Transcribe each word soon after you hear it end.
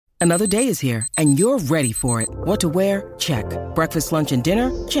Another day is here, and you're ready for it. What to wear? Check. Breakfast, lunch, and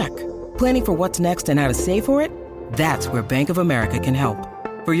dinner? Check. Planning for what's next and how to save for it? That's where Bank of America can help.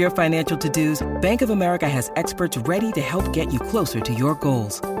 For your financial to-dos, Bank of America has experts ready to help get you closer to your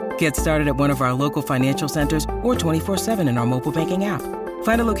goals. Get started at one of our local financial centers or 24/7 in our mobile banking app.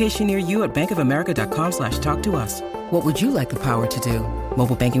 Find a location near you at bankofamerica.com/talktous. What would you like the power to do?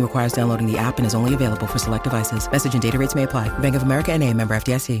 Mobile banking requires downloading the app and is only available for select devices. Message and data rates may apply. Bank of America N.A., member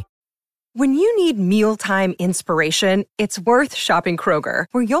FDIC. When you need mealtime inspiration, it's worth shopping Kroger,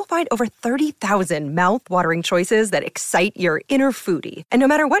 where you'll find over 30,000 mouth-watering choices that excite your inner foodie. And no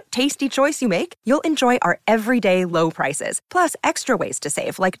matter what tasty choice you make, you'll enjoy our everyday low prices, plus extra ways to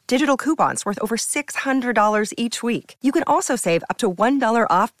save, like digital coupons worth over $600 each week. You can also save up to $1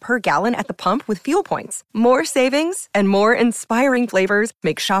 off per gallon at the pump with fuel points. More savings and more inspiring flavors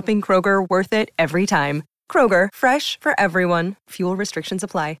make shopping Kroger worth it every time. Kroger, fresh for everyone. Fuel restrictions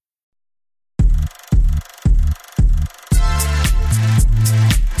apply.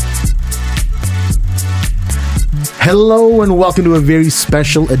 Hello and welcome to a very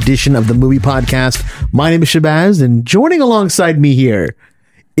special edition of the Movie Podcast. My name is Shabazz, and joining alongside me here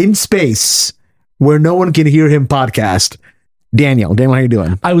in space, where no one can hear him podcast, Daniel. Daniel, how you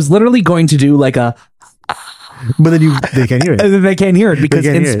doing? I was literally going to do like a... But then they can't hear it. They can't hear it because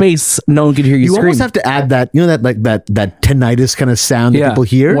in space, no one can hear you scream. You almost have to add that, you know, that tinnitus kind of sound that people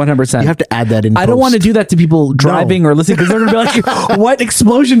hear? 100%. You have to add that in I don't want to do that to people driving or listening because they're going to be like, what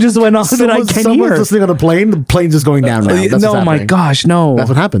explosion just went off that I can't hear? Someone's listening on a plane, the plane's just going down now. That's no, my gosh, no. That's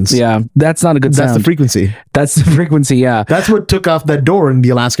what happens. Yeah, that's not a good sound. That's the frequency. That's the frequency, yeah. That's what took off that door in the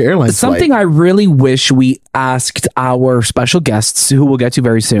Alaska Airlines Something flight. I really wish we asked our special guests, who we'll get to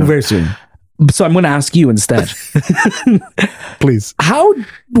very soon. Very soon. So I'm going to ask you instead. Please.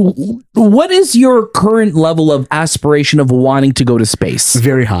 What is your current level of aspiration of wanting to go to space?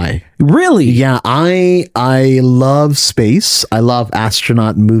 Very high. Really? Yeah, I love space. I love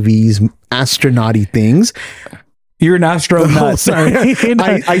astronaut movies, astronaut-y things. You're an astronaut. Oh, sorry.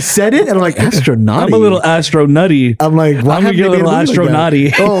 I said it and I'm like, astronaut. I'm a little astronutty. I'm like, why I'm a little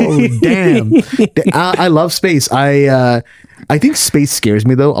astronauty. Oh, damn. I love space. I think space scares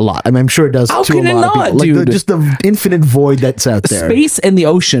me though a lot. I mean, I'm sure it does How to can a it lot not, of people. Like dude? just the infinite void that's out there. Space and the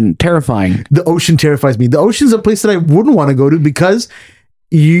ocean, terrifying. The ocean terrifies me. The ocean's a place that I wouldn't want to go to because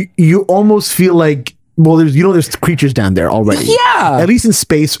you almost feel like, well, there's creatures down there already. Yeah. At least in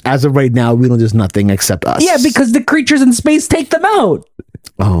space, as of right now, we know there's nothing except us. Yeah, because the creatures in space take them out.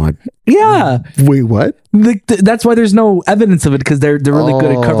 Oh, yeah. Wait, what? That's why there's no evidence of it, because they're really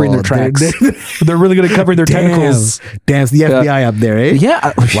good at covering their tracks. They're really good at covering their tentacles. Damn, it's the FBI up there, eh?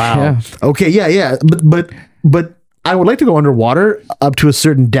 Yeah. Wow. Yeah. Okay. Yeah. But I would like to go underwater up to a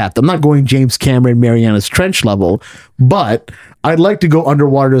certain depth. I'm not going James Cameron, Mariana's Trench level, but I'd like to go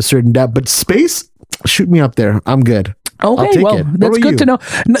underwater to a certain depth. But space, shoot me up there. I'm good. Okay, well, that's good to know.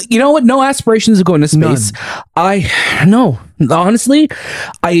 No, you know what? No aspirations of going to space. No. Honestly,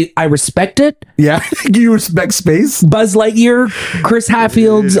 I respect it. Yeah, you respect space. Buzz Lightyear, Chris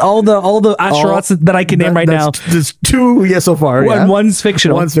Hadfield's, all the astronauts that I can name right now. There's two, so far. Yeah. One's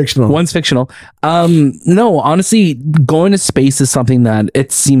fictional. One's fictional. No, honestly, going to space is something that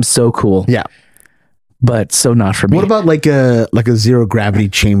it seems so cool. Yeah. But so not for me. What about like a zero gravity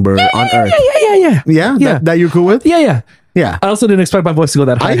chamber on Earth? Yeah. That you're cool with? Yeah. I also didn't expect my voice to go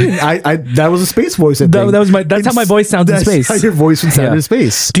that high. I that was a space voice. I think. That's how my voice sounds in space. How your voice would sound in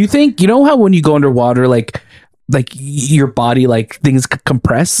space. Do you think how when you go underwater, like your body, like things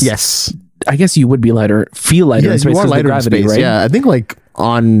compress? Yes. I guess you would be lighter, feel lighter in space because of the gravity, right? Yeah, I think like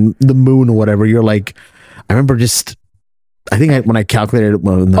on the moon or whatever, you're like, I remember just. I think when I calculated it.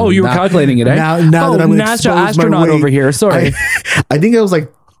 Well, no, you were calculating it, eh? Now that I'm NASA astronaut over here. Sorry. I think I was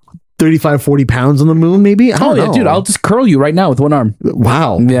like 35, 40 pounds on the moon, maybe. I don't know. Dude, I'll just curl you right now with one arm.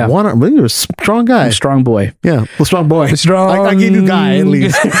 Wow. Yeah. One arm. You're a strong guy. A strong boy. Yeah. Well, strong boy. Strong. I gave you guy at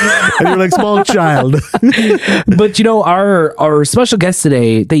least. And you're like small child. But our special guests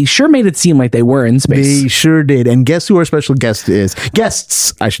today, they sure made it seem like they were in space. They sure did. And guess who our special guest is?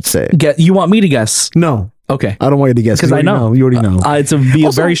 Guests, I should say. You want me to guess? No. Okay. I don't want you to guess. Because I know. You already know. It's a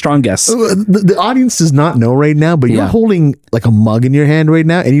very strong guess. The audience does not know right now, but you're holding like a mug in your hand right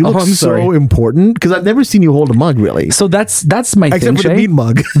now, and you look so important because I've never seen you hold a mug, really. So that's my Except thing, for the meat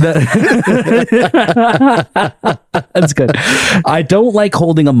mug. That's good. I don't like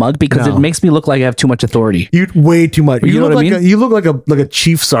holding a mug because it makes me look like I have too much authority. You way too much. You know look what I mean? You look like a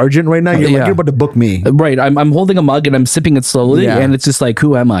chief sergeant right now. You're about to book me. Right. I'm holding a mug and I'm sipping it slowly, and it's just like,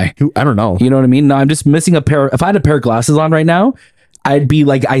 who am I? I don't know. You know what I mean? No, I'm just missing a pair. If I had a pair of glasses on right now, I'd be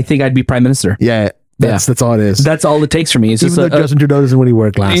like, I think I'd be prime minister. Yeah. That's all it is. That's all it takes for me. It's Even just though Justin Trudeau doesn't really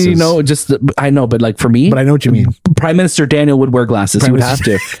wear glasses. I know, but like for me, but I know what you mean. Prime Minister Daniel would wear glasses. He would have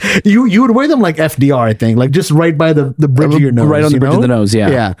to. You would wear them like FDR, I think, like just right by the bridge of your nose, right on the bridge of the nose.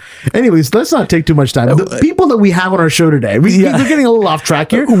 Yeah. Anyways, let's not take too much time. The people that we have on our show today, we're getting a little off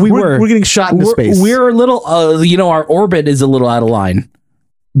track here. We're getting shot into space. We're a little, our orbit is a little out of line.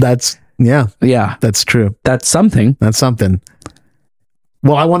 That's true. That's something.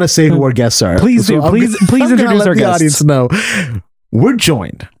 Well, I want to say who our guests are. Please introduce our guests. Audience know. We're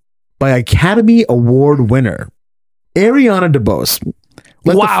joined by Academy Award winner Ariana DeBose.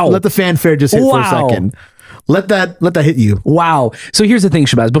 Let the fanfare just hit for a second. Let that hit you. Wow. So here's the thing,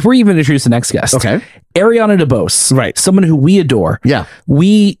 Shabazz. Before you even introduce the next guest, okay, Ariana DeBose, right? Someone who we adore. Yeah.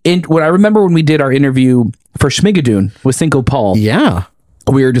 When I remember when we did our interview for Schmigadoon with Cinco Paul. Yeah.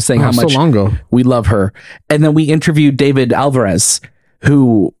 We were just saying how much so long ago we love her, and then we interviewed David Alvarez,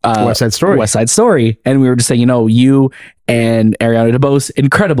 who West Side Story, and we were just saying, you and Ariana DeBose,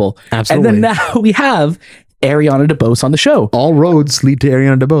 incredible. Absolutely. And then now we have Ariana DeBose on the show. All roads lead to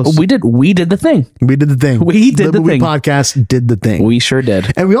Ariana DeBose. We did the thing. We did the thing. The movie podcast did the thing. We sure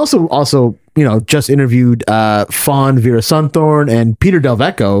did. And we also just interviewed Fawn Vera Sunthorn and Peter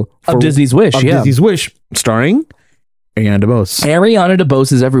Delvecchio of Disney's Wish. Disney's Wish, starring Ariana DeBose. Ariana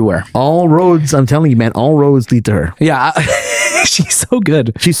DeBose is everywhere. All roads, I'm telling you, man, all roads lead to her. Yeah. She's so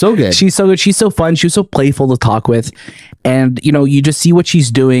good. She's so good. She's so good. She's so fun. She's so playful to talk with. And, you just see what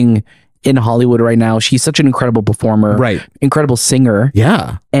she's doing in Hollywood right now. She's such an incredible performer. Right. Incredible singer.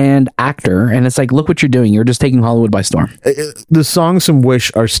 Yeah. And actor. And it's like, look what you're doing. You're just taking Hollywood by storm. The songs from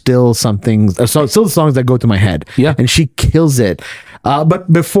Wish are still still the songs that go to my head. Yeah. And she kills it.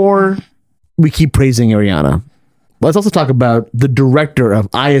 But before we keep praising Ariana, let's also talk about the director of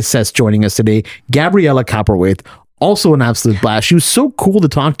I.S.S. joining us today, Gabriela Cowperthwaite. Also an absolute blast. She was so cool to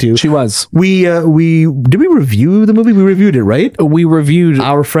talk to. She was. Did we review the movie? We reviewed it, right? We reviewed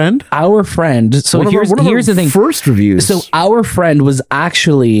Our Friend. So here's the thing. First reviews. So Our Friend was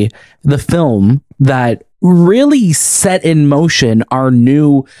actually the film that really set in motion our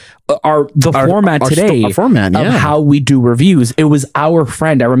format today. Our format, of how we do reviews. It was Our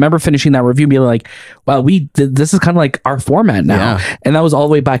Friend. I remember finishing that review and being like, wow, this is kind of like our format now. Yeah. And that was all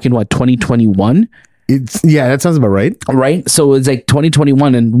the way back in 2021. That sounds about right. Right. So it's like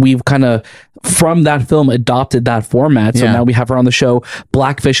 2021, and we've kind of from that film adopted that format. So now we have her on the show.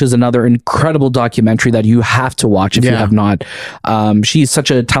 Blackfish is another incredible documentary that you have to watch if you have not. She's such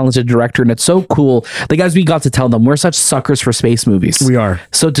a talented director, and it's so cool. Like, as we got to tell them, we're such suckers for space movies. We are.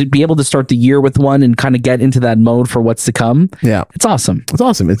 So to be able to start the year with one and kind of get into that mode for what's to come. Yeah. It's awesome. It's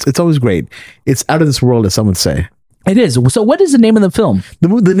awesome. It's always great. It's out of this world, as some would say. It is. So what is the name of the film? The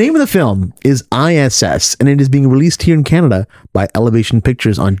name of the film is I.S.S. and it is being released here in Canada by Elevation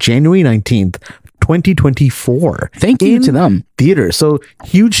Pictures on January 19th, 2024. Thank you to them. Theater. So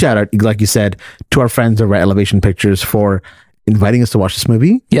huge shout out, like you said, to our friends over at Elevation Pictures for inviting us to watch this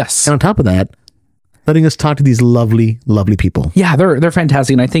movie. Yes. And on top of that, letting us talk to these lovely, lovely people. Yeah, they're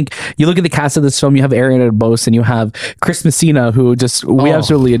fantastic. And I think you look at the cast of this film, you have Ariana DeBose and you have Chris Messina, who we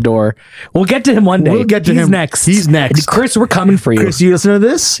absolutely adore. We'll get to him one day. We'll get to him. He's next. Chris, we're coming for you. Chris, you listen to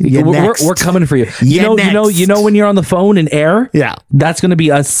this? We're coming for you. You know when you're on the phone in air? Yeah. That's going to be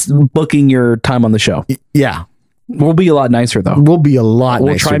us booking your time on the show. Yeah. We'll be a lot nicer though. We'll be a lot nicer.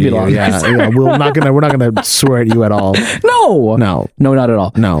 We'll try to be a lot nicer. Yeah. We're not gonna swear at you at all. No, not at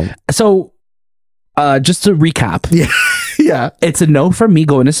all. No. So just to recap. Yeah. It's a no from me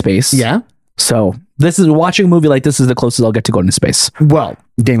going to space. Yeah. So watching a movie like this is the closest I'll get to going to space. Well,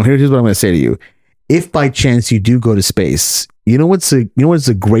 Daniel, here's what I'm going to say to you. If by chance you do go to space, you know what's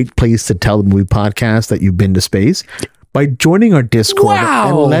a great place to tell the movie podcast that you've been to space? By joining our Discord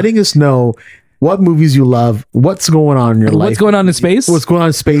and letting us know what movies you love, what's going on in your life. What's going on in space? What's going on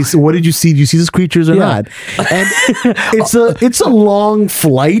in space? What did you see? Did you see these creatures or not? And it's a long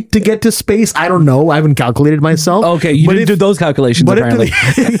flight to get to space. I don't know. I haven't calculated myself. Okay, you didn't do those calculations apparently.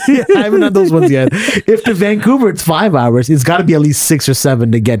 I haven't done those ones yet. If to Vancouver it's 5 hours, it's got to be at least 6 or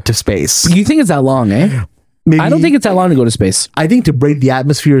 7 to get to space. You think it's that long, eh? Maybe, I don't think it's that long to go to space. I think to break the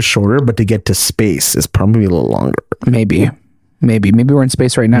atmosphere is shorter, but to get to space is probably a little longer. Maybe we're in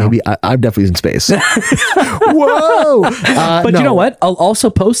space right now. Maybe I'm definitely in space. Whoa! But you know what? I'll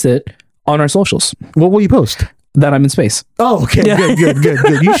also post it on our socials. What will you post? That I'm in space. Oh, okay,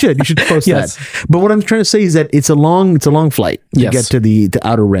 good. You should post that. But what I'm trying to say is that it's a long flight to get to the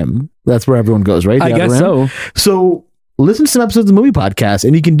outer rim. That's where everyone goes, right? I guess so. So listen to some episodes of the movie podcast.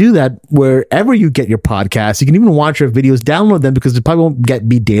 And you can do that wherever you get your podcasts. You can even watch our videos, download them because it probably won't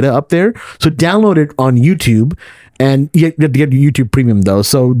be data up there. So download it on YouTube. And you have to get your YouTube Premium, though.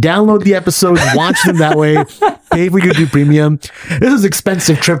 So download the episodes, watch them that way, pay for YouTube Premium. This is an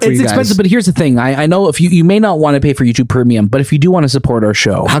expensive trip for you guys. It's expensive, but here's the thing. I know if you may not want to pay for YouTube Premium, but if you do want to support our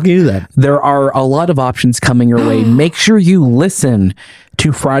show, how can you do that? There are a lot of options coming your way. Make sure you listen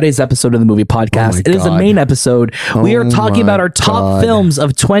to Friday's episode of the movie podcast. It is a main episode. We are talking about our top films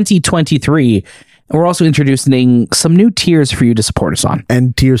of 2023. And we're also introducing some new tiers for you to support us on.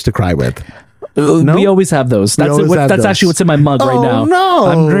 And tiers to cry with. No? We always have those. That's actually what's in my mug right now. No,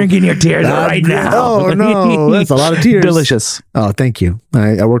 I'm drinking your tears right now. Oh no, that's a lot of tears. Delicious. Oh, thank you.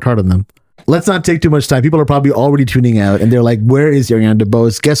 I worked hard on them. Let's not take too much time. People are probably already tuning out, and they're like, "Where is Ariana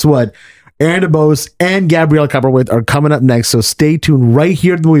DeBose?" Guess what? Ariana DeBose and Gabriela Cowperthwaite are coming up next. So stay tuned right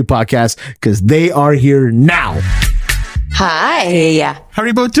here at the movie podcast because they are here now. Hi. How are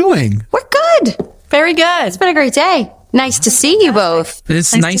you both doing? We're good. Very good. It's been a great day. Nice to see you both.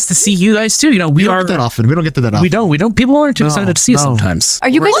 It's nice to see you guys too. We don't get that often. We don't get to that often. We don't. People aren't too excited to see us sometimes. Are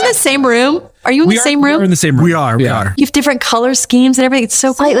you guys in the same room? Are you in the same room? We're in the same room. We are. You have different color schemes and everything. It's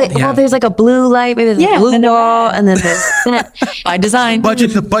so cool. Well, there's like a blue light, maybe there's a blue wall, and then there's by design.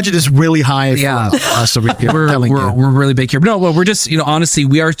 The budget is really high. So we're really big here. But no, well, we're just, honestly,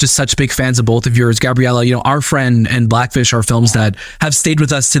 we are just such big fans of both of yours. Gabriela, Our Friend and Blackfish are films that have stayed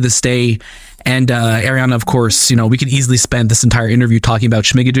with us to this day. And Ariana, of course, we could easily spend this entire interview talking about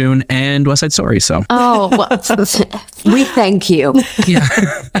Schmigadoon and West Side Story. So, we thank you. Yeah,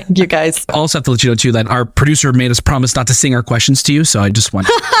 thank you guys. Also have to let you know too that our producer made us promise not to sing our questions to you. So I just want.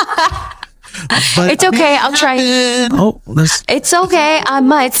 It's okay. I'll try. It's okay. I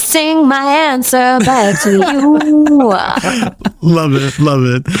might sing my answer back to you. Love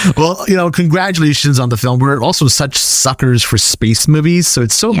it. Well, congratulations on the film. We're also such suckers for space movies, so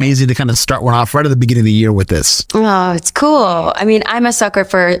it's so amazing to kind of start one off right at the beginning of the year with this. Oh, it's cool. I mean, I'm a sucker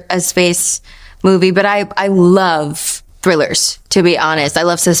for a space movie, but I love thrillers, to be honest. I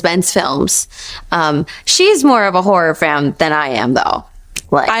love suspense films. She's more of a horror fan than I am, though.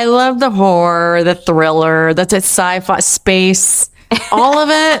 I love the horror, the thriller, the sci-fi, space, all of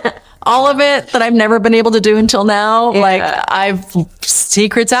it that I've never been able to do until now. Yeah. I've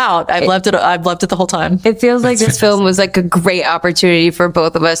secrets out. I've loved it the whole time. It feels like this film was like a great opportunity for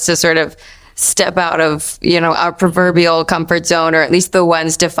both of us to sort of step out of, our proverbial comfort zone, or at least the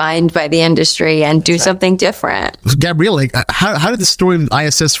ones defined by the industry, and do something different. Gabriela, how did the story of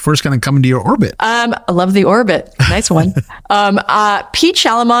I.S.S. first kind of come into your orbit? I love the orbit. Nice one. Pete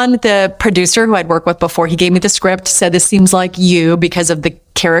Shalamon, the producer who I'd worked with before, he gave me the script, said this seems like you because of the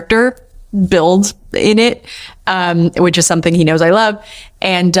character build in it, which is something he knows I love.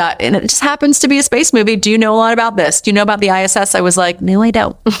 And it just happens to be a space movie. Do you know a lot about this? Do you know about the I.S.S? I was like, no, I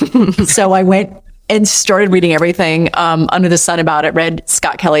don't. So I went and started reading everything under the sun about it, read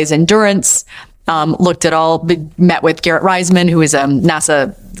Scott Kelly's Endurance, looked at all, met with Garrett Reisman, who is a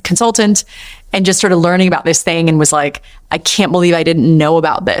NASA consultant, and just started learning about this thing and was like, I can't believe I didn't know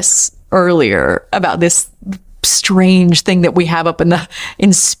about this earlier, about this strange thing that we have up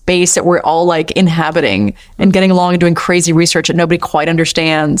in space that we're all like inhabiting and getting along and doing crazy research that nobody quite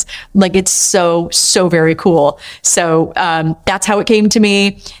understands. Like, it's so very cool. So that's how it came to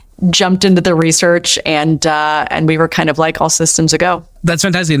me. Jumped into the research, and we were kind of like all systems a go. That's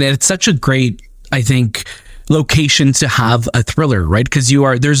fantastic. And it's such a great, I think, location to have a thriller, right? Because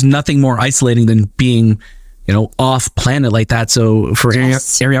there's nothing more isolating than being off planet like that. So for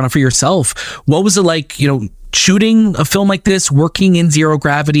Ariana, for yourself, what was it like, shooting a film like this, working in zero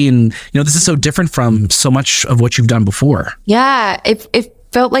gravity, and this is so different from so much of what you've done before? Yeah, it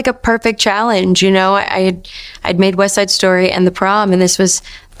felt like a perfect challenge. I'd made West Side Story and The Prom, and this was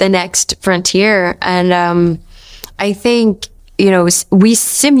the next frontier. And I think we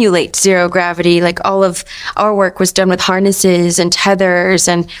simulate zero gravity. Like, all of our work was done with harnesses and tethers,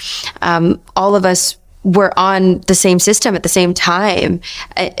 and all of us were on the same system at the same time.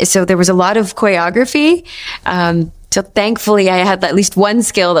 So there was a lot of choreography. So thankfully I had at least one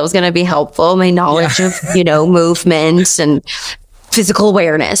skill that was going to be helpful, my knowledge of, movements and physical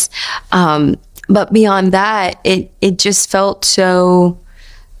awareness. But beyond that, it just felt so,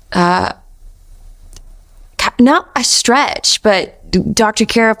 not a stretch, but Dr.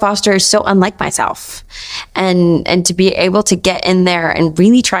 Kara Foster is so unlike myself. And to be able to get in there and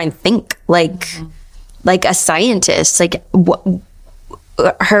really try and think like a scientist, like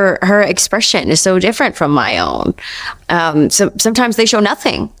her expression is so different from my own. So sometimes they show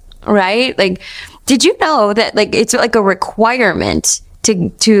nothing, right? Like, did you know that it's like a requirement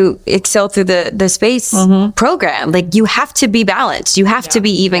to excel through the space program. Like, you have to be balanced. You have to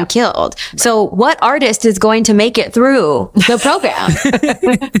be even killed. So what artist is going to make it through the program?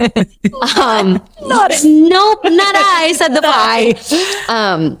 Nope, not I, said the fly.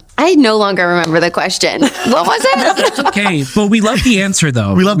 I no longer remember the question. What was it? Okay, but we love the answer,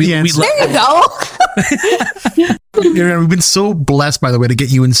 though. We love the answer. There you go. We've been so blessed, by the way, to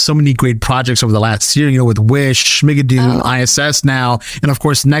get you in so many great projects over the last year, you know, with Wish, Schmigadoon, I.S.S. now, and of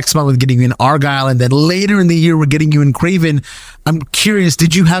course, next month we're getting you in Argyle, and then later in the year we're getting you in Craven. I'm curious,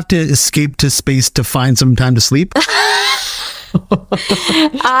 did you have to escape to space to find some time to sleep?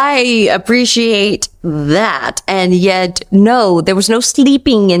 I appreciate that. And yet, no, there was no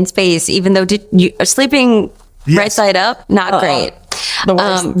sleeping in space, even though sleeping right side up, not great.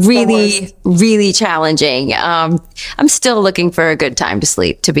 Really challenging. I'm still looking for a good time to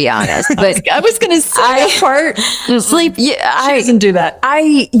sleep, to be honest. But I was going to say that part. Sleep. I doesn't do that.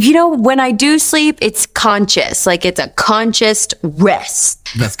 When I do sleep, it's conscious. Like, it's a conscious rest.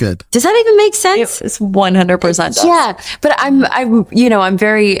 That's good. Does that even make sense? It's 100% does. Yeah, but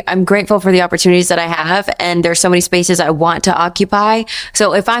I'm grateful for the opportunities that I have, and there's so many spaces I want to occupy.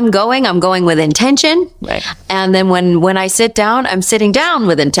 So if I'm going with intention, right? And then when I sit down, I'm sitting down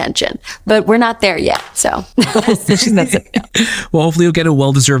with intention. But we're not there yet. So well, hopefully you'll get a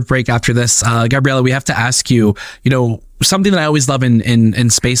well-deserved break after this. Gabriela, we have to ask you, something that I always love in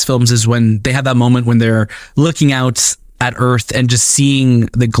space films is when they have that moment when they're looking out at Earth and just seeing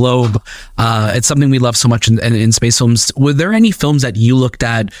the globe. It's something we love so much in space films. Were there any films that you looked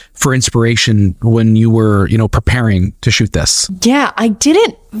at for inspiration when you were, preparing to shoot this? Yeah, I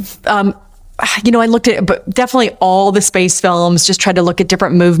didn't. I looked at, but definitely all the space films, just tried to look at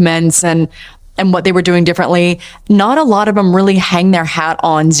different movements and what they were doing differently. Not a lot of them really hang their hat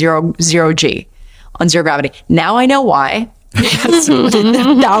on zero G, on zero gravity. Now I know why. 1,000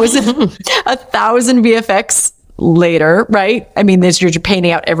 VFX later, right? I mean, you're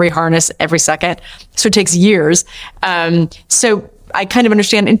painting out every harness every second, so it takes years. So I kind of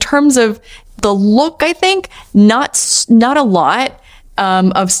understand in terms of the look. I think not a lot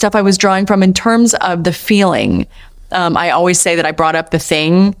of stuff I was drawing from. In terms of the feeling, I always say that I brought up The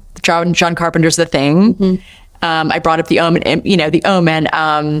Thing, John Carpenter's The Thing. Mm-hmm. I brought up The Omen, The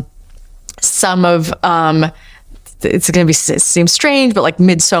Omen. Some of it's going to seem strange, but like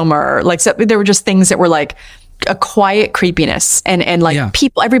Midsommar, there were just things that were like a quiet creepiness and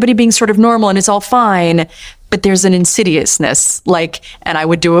people, everybody being sort of normal and it's all fine, but there's an insidiousness, and I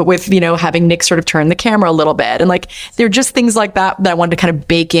would do it with, having Nick sort of turn the camera a little bit. And there are just things like that I wanted to kind of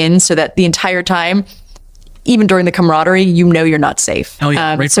bake in so that the entire time, even during the camaraderie, you're not safe. Oh,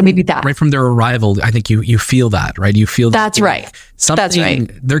 yeah. Maybe that. Right from their arrival, I think you feel that, right? You feel that's right. That's right.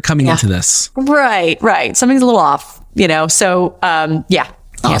 They're coming into this. Right. Something's a little off, so yeah.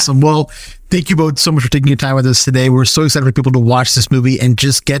 Awesome. Yeah. Well, thank you both so much for taking your time with us today. We're so excited for people to watch this movie and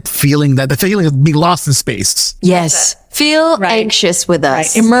just get the feeling of being lost in space. Yes. Feel anxious with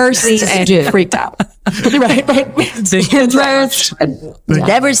us. Right. Immersed and freaked out. right.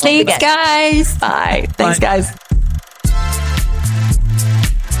 Never sleep, guys. Bye. Thanks, guys.